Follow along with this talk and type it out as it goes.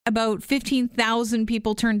About 15,000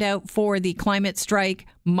 people turned out for the climate strike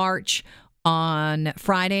march on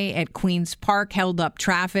Friday at Queen's Park, held up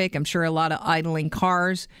traffic. I'm sure a lot of idling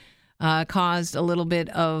cars caused a little bit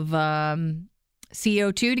of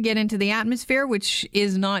CO2 to get into the atmosphere, which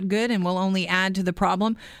is not good and will only add to the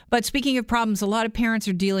problem. But speaking of problems, a lot of parents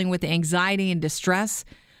are dealing with anxiety and distress.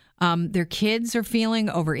 Their kids are feeling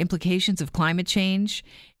over implications of climate change,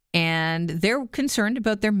 and they're concerned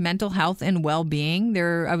about their mental health and well-being.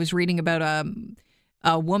 I was reading about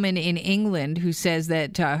a woman in England who says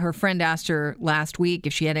that her friend asked her last week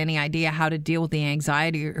if she had any idea how to deal with the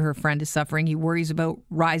anxiety her friend is suffering. He worries about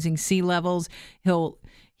rising sea levels.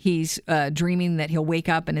 He's dreaming that he'll wake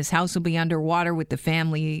up and his house will be underwater with the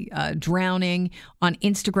family drowning. On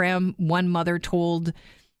Instagram, one mother told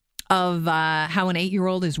of how an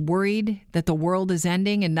 8-year-old is worried that the world is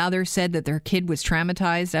ending. Another said that their kid was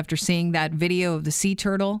traumatized after seeing that video of the sea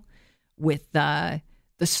turtle with the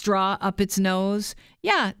straw up its nose.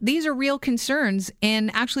 Yeah, these are real concerns.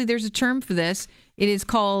 And actually, there's a term for this. It is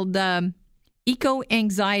called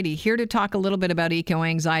eco-anxiety. Here to talk a little bit about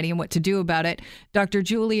eco-anxiety and what to do about it, Dr.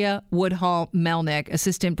 Julia Woodhull-Melnick,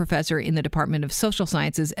 assistant professor in the Department of Social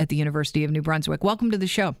Sciences at the University of New Brunswick. Welcome to the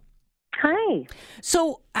show. Hi.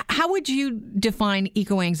 So how would you define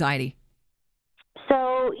eco-anxiety?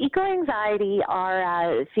 So eco-anxiety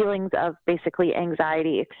are feelings of basically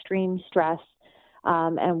anxiety, extreme stress,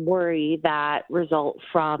 and worry that result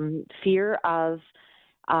from fear of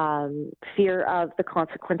the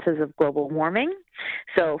consequences of global warming.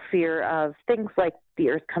 So fear of things like the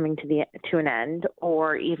Earth coming to an end,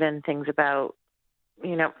 or even things about,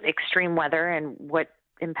 extreme weather and what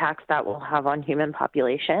impacts that will have on human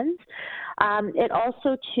populations. It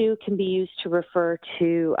also, too, can be used to refer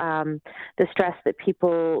to the stress that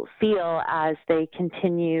people feel as they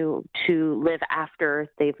continue to live after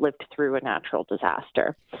they've lived through a natural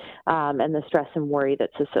disaster, and the stress and worry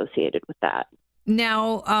that's associated with that.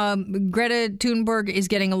 Now, Greta Thunberg is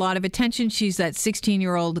getting a lot of attention. She's that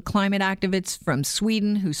 16-year-old climate activist from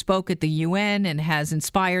Sweden who spoke at the UN and has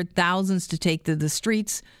inspired thousands to take to the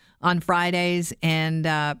streets on Fridays and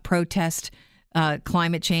protest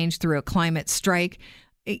climate change through a climate strike.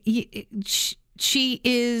 She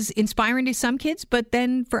is inspiring to some kids, but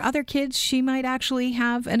then for other kids, she might actually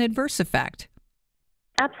have an adverse effect.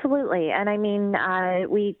 Absolutely. And I mean,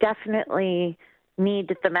 we definitely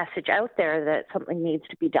need the message out there that something needs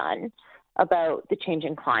to be done about the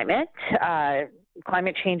changing climate.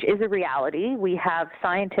 Climate change is a reality. We have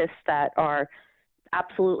scientists that are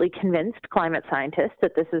absolutely convinced, climate scientists,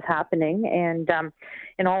 that this is happening. And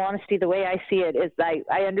in all honesty, the way I see it is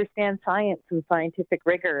I understand science and scientific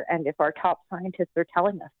rigor. And if our top scientists are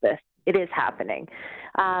telling us this, it is happening.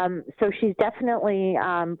 So she's definitely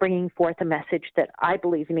bringing forth a message that I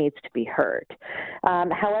believe needs to be heard.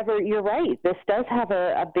 However, you're right. This does have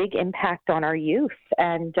a big impact on our youth.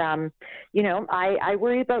 And, I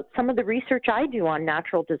worry about some of the research I do on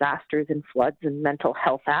natural disasters and floods and mental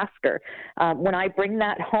health after. When I bring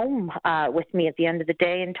that home with me at the end of the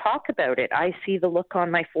day and talk about it, I see the look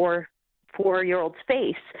on my four-year-old's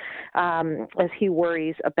face as he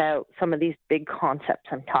worries about some of these big concepts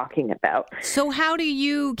I'm talking about. So how do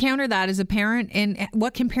you counter that as a parent? And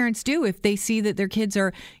what can parents do if they see that their kids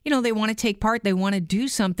are, they want to take part, they want to do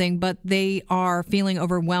something, but they are feeling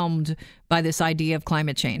overwhelmed by this idea of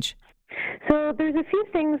climate change? So there's a few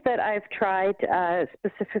things that I've tried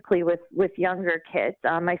specifically with younger kids.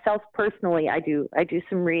 Myself personally, I do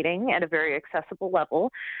some reading at a very accessible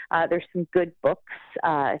level. There's some good books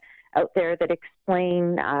out there that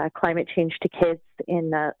explain climate change to kids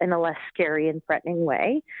in a less scary and threatening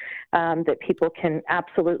way that people can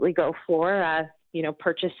absolutely go for,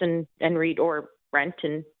 purchase and read, or rent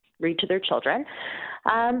and read to their children.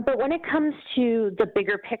 But when it comes to the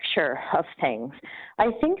bigger picture of things,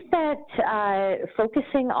 I think that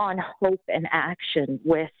focusing on hope and action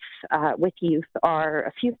with youth are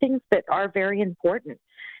a few things that are very important.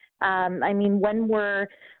 When we're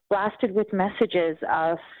blasted with messages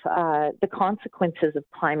of the consequences of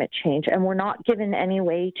climate change, and we're not given any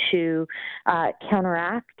way to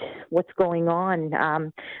counteract what's going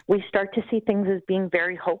on, we start to see things as being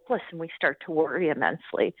very hopeless, and we start to worry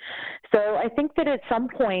immensely. So I think that at some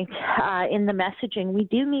point in the messaging, we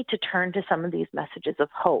do need to turn to some of these messages of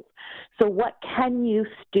hope. So what can youth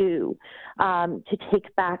do to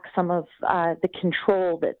take back some of the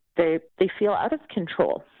control that they feel out of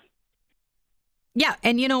control? Yeah,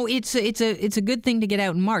 and it's a good thing to get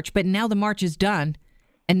out and march, but now the march is done,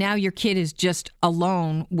 and now your kid is just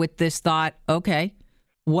alone with this thought, okay,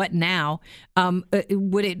 what now?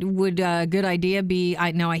 Would a good idea be?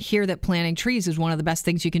 I hear that planting trees is one of the best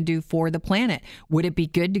things you can do for the planet. Would it be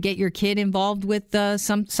good to get your kid involved with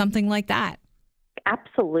something like that?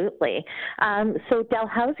 Absolutely. So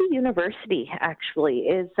Dalhousie University actually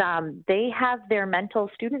is, they have their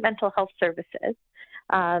student mental health services,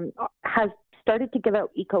 has started to give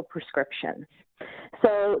out eco prescriptions.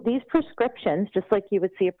 So these prescriptions, just like you would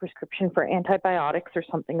see a prescription for antibiotics or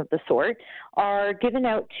something of the sort, are given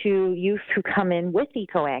out to youth who come in with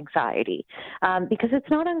eco-anxiety, because it's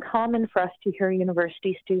not uncommon for us to hear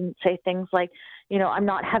university students say things like, I'm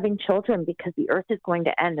not having children because the earth is going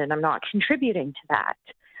to end and I'm not contributing to that.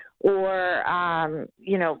 Or,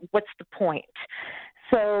 what's the point?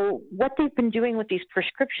 So what they've been doing with these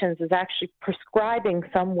prescriptions is actually prescribing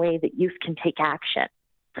some way that youth can take action.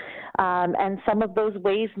 And some of those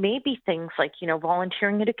ways may be things like,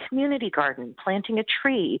 volunteering at a community garden, planting a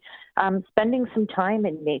tree, spending some time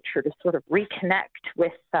in nature to sort of reconnect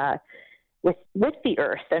with the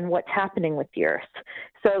earth and what's happening with the earth.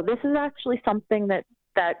 So this is actually something that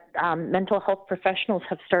mental health professionals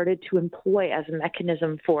have started to employ as a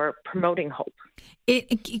mechanism for promoting hope.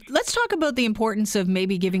 Let's talk about the importance of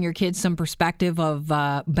maybe giving your kids some perspective of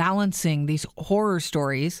balancing these horror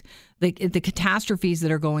stories, the catastrophes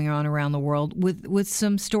that are going on around the world, with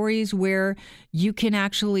some stories where you can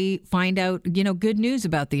actually find out, good news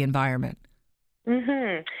about the environment.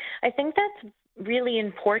 Mm-hmm. I think that's really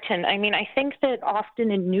important. I mean, I think that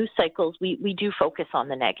often in news cycles, we do focus on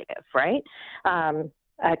the negative, right?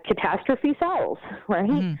 Catastrophe sells, right?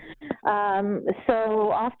 Mm-hmm.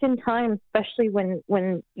 So oftentimes, especially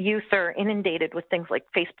when youth are inundated with things like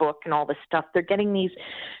Facebook and all this stuff, they're getting these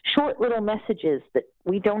short little messages that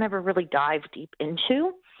we don't ever really dive deep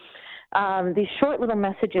into. These short little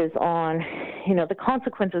messages on, the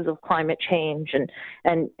consequences of climate change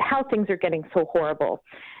and how things are getting so horrible.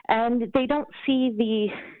 And they don't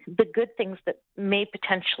see the good things that may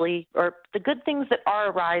potentially, or the good things that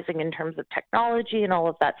are arising in terms of technology and all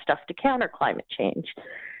of that stuff to counter climate change.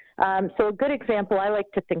 So a good example I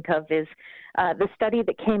like to think of is the study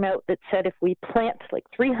that came out that said if we plant like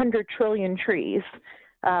 300 trillion trees,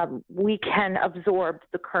 we can absorb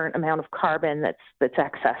the current amount of carbon that's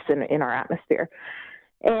excess in our atmosphere.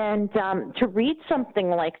 And to read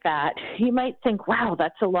something like that, you might think, wow,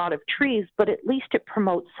 that's a lot of trees, but at least it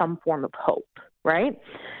promotes some form of hope, right?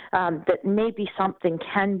 That maybe something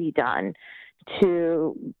can be done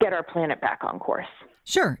to get our planet back on course.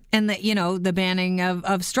 Sure. And that, the banning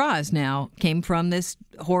of straws now came from this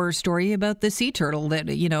horror story about the sea turtle that,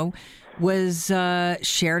 was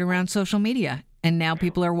shared around social media. And now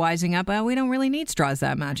people are wising up, we don't really need straws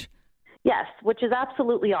that much. Yes, which is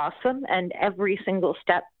absolutely awesome, and every single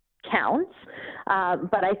step counts.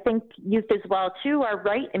 But I think youth as well, too, are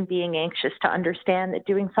right in being anxious to understand that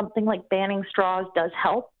doing something like banning straws does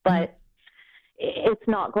help, but it's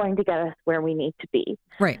not going to get us where we need to be.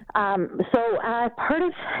 Right. So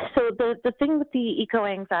the thing with the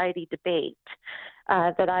eco-anxiety debate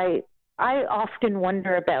that I often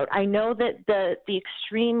wonder about. I know that the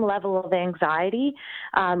extreme level of anxiety,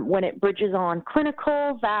 when it bridges on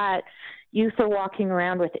clinical, that youth are walking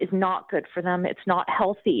around with is not good for them. It's not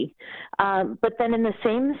healthy. But then in the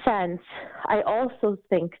same sense, I also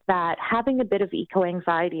think that having a bit of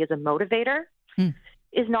eco-anxiety as a motivator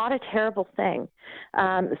is not a terrible thing.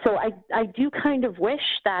 So I do kind of wish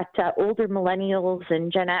that older millennials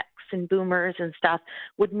and Gen X and boomers and stuff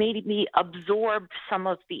would maybe absorb some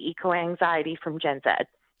of the eco-anxiety from Gen Z.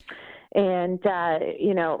 And,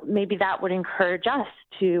 maybe that would encourage us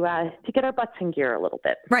to get our butts in gear a little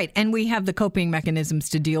bit. Right. And we have the coping mechanisms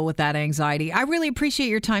to deal with that anxiety. I really appreciate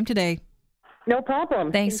your time today. No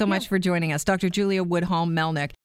problem. Thanks so much for joining us. Dr. Julia Woodhull-Melnick.